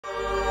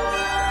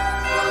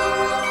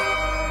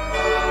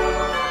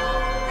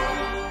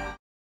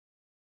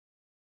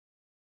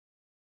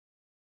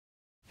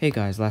Hey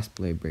guys, Last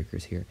Blade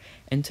Breakers here,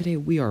 and today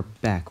we are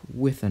back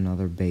with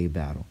another Bay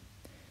battle.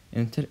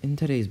 And in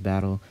today's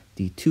battle,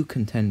 the two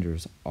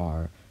contenders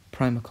are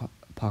Prime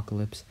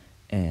Apocalypse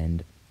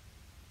and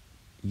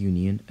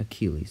Union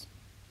Achilles.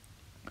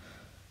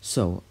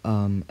 So,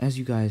 as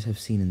you guys have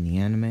seen in the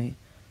anime,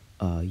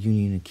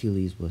 Union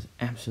Achilles was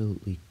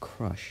absolutely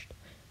crushed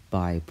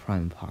by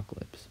Prime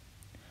Apocalypse.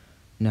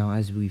 Now,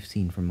 as we've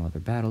seen from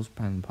other battles,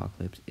 Prime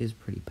Apocalypse is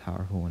pretty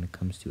powerful when it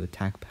comes to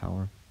attack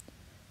power.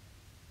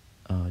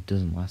 It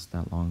doesn't last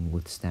that long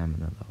with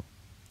stamina,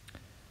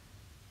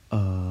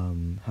 though.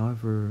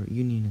 However,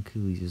 Union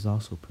Achilles is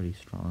also pretty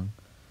strong,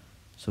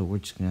 so we're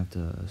just gonna have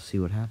to see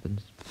what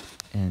happens.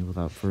 And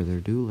without further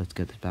ado, let's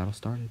get this battle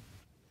started.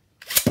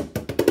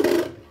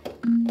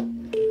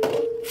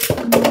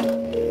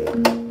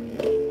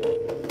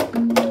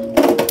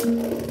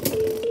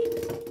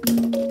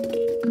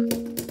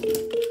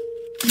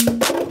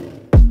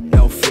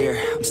 No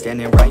fear, I'm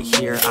standing right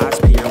here, eyes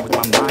peer with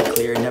my mind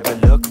clear, never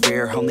look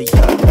rear, only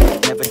up,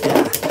 never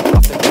down,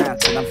 off the ground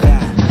till I'm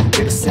found,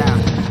 hear the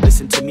sound,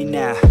 listen to me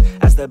now,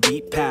 as the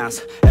beat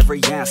pounds,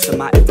 every ounce of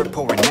my ever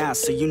pouring out,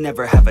 so you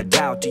never have a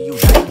doubt, do you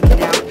like me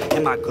now,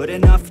 am I good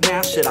enough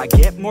now, should I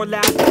get more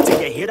loud,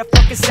 till you hear the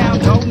fucking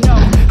sound, oh no,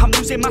 I'm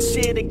losing my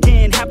shit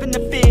again, having to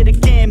fit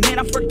again, man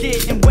I'm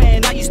forgetting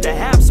when, I used to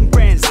have some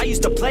friends, I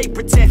used to play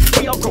pretend,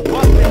 we all grew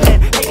up and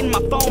then, hating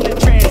my phone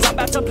and trends, I'm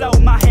about to blow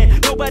my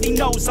head, nobody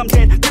knows I'm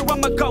dead, fear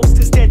I'm a ghost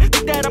instead,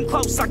 think that I'm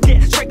close, I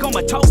get straight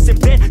comatose in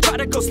bed, try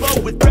to go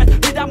slow with breath,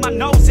 without my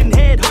nose and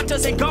head, heart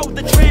doesn't go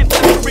the tramp,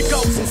 here it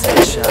goes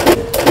instead. Shot,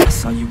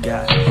 that's all you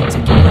got,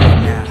 take it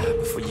right now,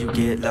 before you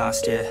get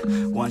lost, yeah,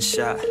 one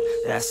shot,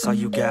 that's all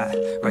you got,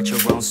 write your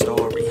own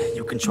story,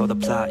 you control the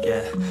plot,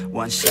 yeah,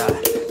 one shot,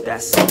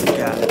 that's all you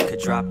got, could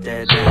drop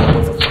dead now,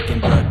 with a fucking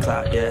blood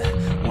clot, yeah,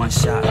 one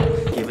shot,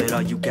 give it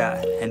all you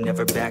got, and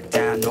never back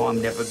down, no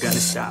I'm never gonna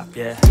stop,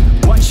 yeah,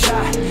 one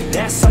shot,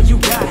 that's all you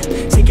got,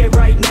 take it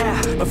right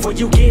now, before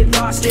you get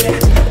lost, yeah,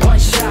 one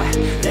shot,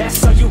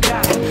 that's all you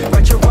got,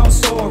 write your own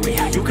story,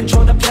 you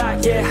control the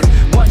plot, yeah,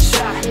 one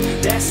shot,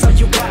 that's all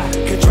you got,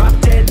 could drop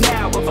dead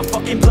now, with a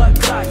fucking blood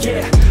clot,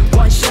 yeah,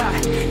 one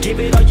shot, give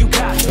it all you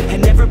got,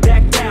 and never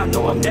back down,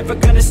 no I'm never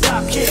gonna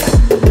stop, yeah,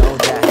 know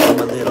that I'm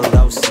a little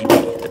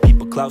OCD, the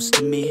people close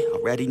to me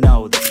already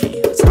know that's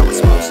me, that's how it's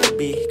supposed to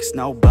be, cause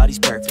nobody's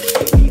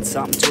perfect, you need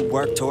something to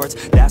work towards,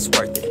 that's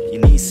worth it, you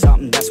need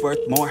something that's worth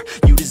more,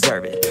 you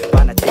deserve it,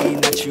 find a thing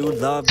that you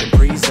love and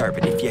preserve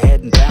it, if you're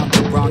heading down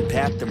the wrong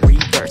path then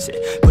reverse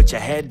it, put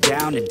your head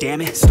down and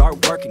damn it,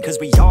 start working, cause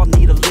we all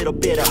need a little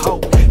bit of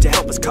hope, to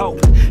help us cope,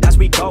 as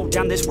we go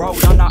down this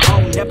road on our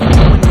own, never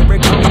knowing where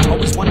it goes,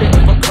 always wonder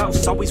if we're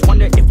close, always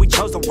wonder if we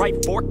chose the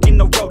right fork in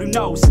the road, who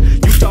knows,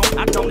 you don't,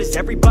 I don't, is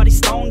everybody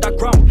stoned, I've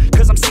grown,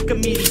 cause I'm sick of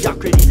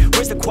mediocrity,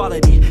 where's the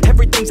quality,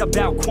 everything's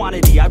about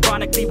quantity,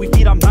 ironically we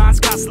feed our minds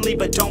constantly,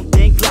 but don't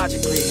think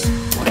logically,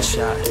 one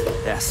shot,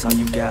 that's all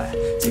you got,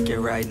 take it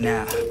right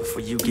now,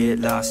 before you get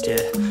lost,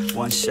 yeah,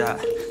 one shot,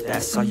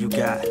 that's all you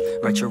got,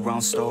 write your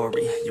own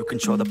story, you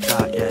control the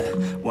plot, yeah,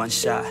 one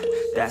shot,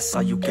 that's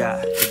all you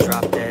got, could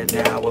drop dead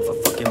now with a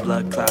fucking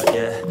blood clot,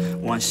 yeah,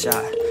 one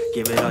shot,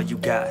 give it all you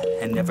got,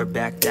 and never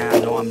back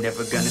down, no I'm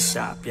never gonna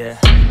stop, yeah,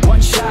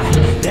 one shot,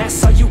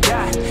 that's all you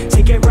got,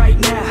 take it right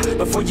now,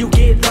 before you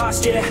get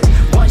lost, yeah,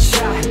 one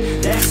shot,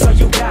 that's all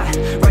you got,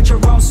 write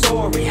your own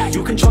story,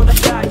 you control the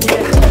plot,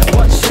 yeah,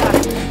 one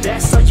shot,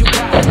 that's all you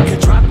got, could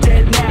drop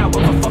dead now with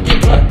a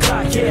fucking blood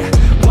clot,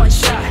 yeah, one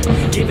shot,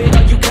 give it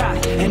all you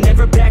got, and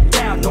never back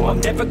down, no I'm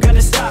never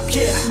gonna stop,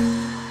 yeah.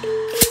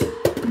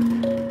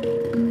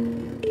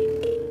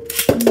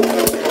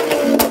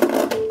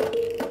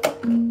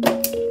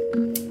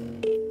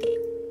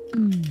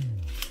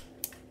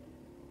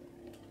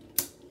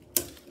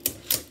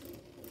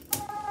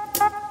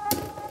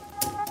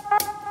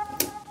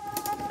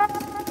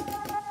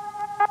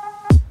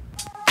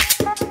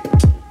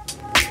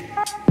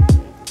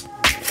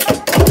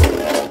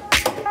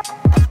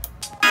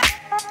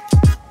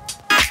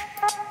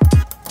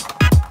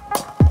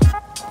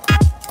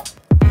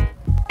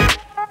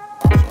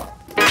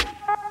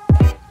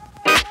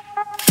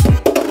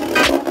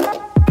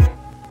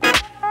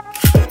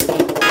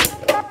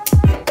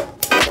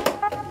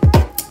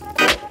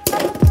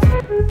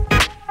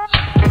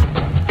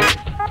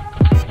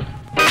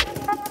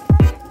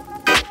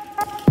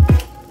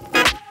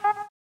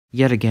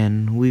 Yet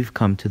again, we've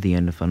come to the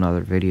end of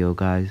another video,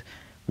 guys.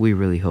 We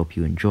really hope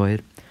you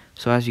enjoyed.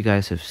 So as you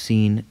guys have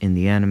seen in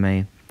the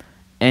anime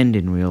and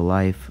in real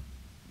life,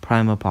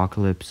 Prime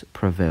Apocalypse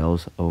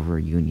prevails over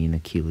Union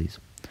Achilles.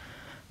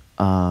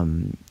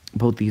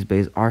 Both these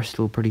bays are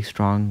still pretty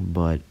strong,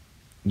 but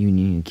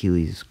Union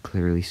Achilles is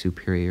clearly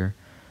superior.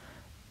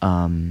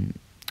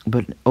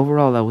 But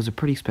overall, that was a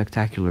pretty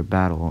spectacular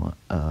battle,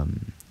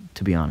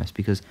 to be honest,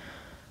 because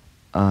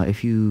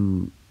if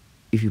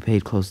you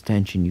paid close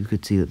attention, you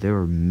could see that there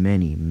were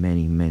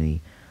many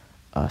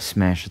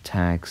smash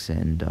attacks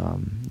and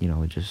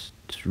just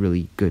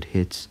really good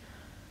hits,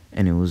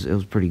 and it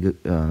was pretty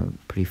good,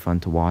 pretty fun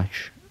to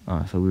watch.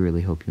 So we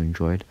really hope you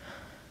enjoyed.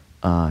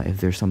 If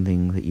there's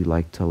something that you'd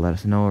like to let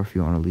us know, or if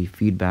you want to leave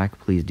feedback,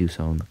 please do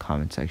so in the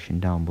comment section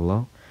down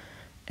below.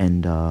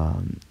 And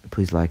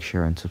please like,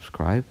 share, and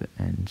subscribe,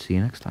 and see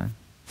you next time.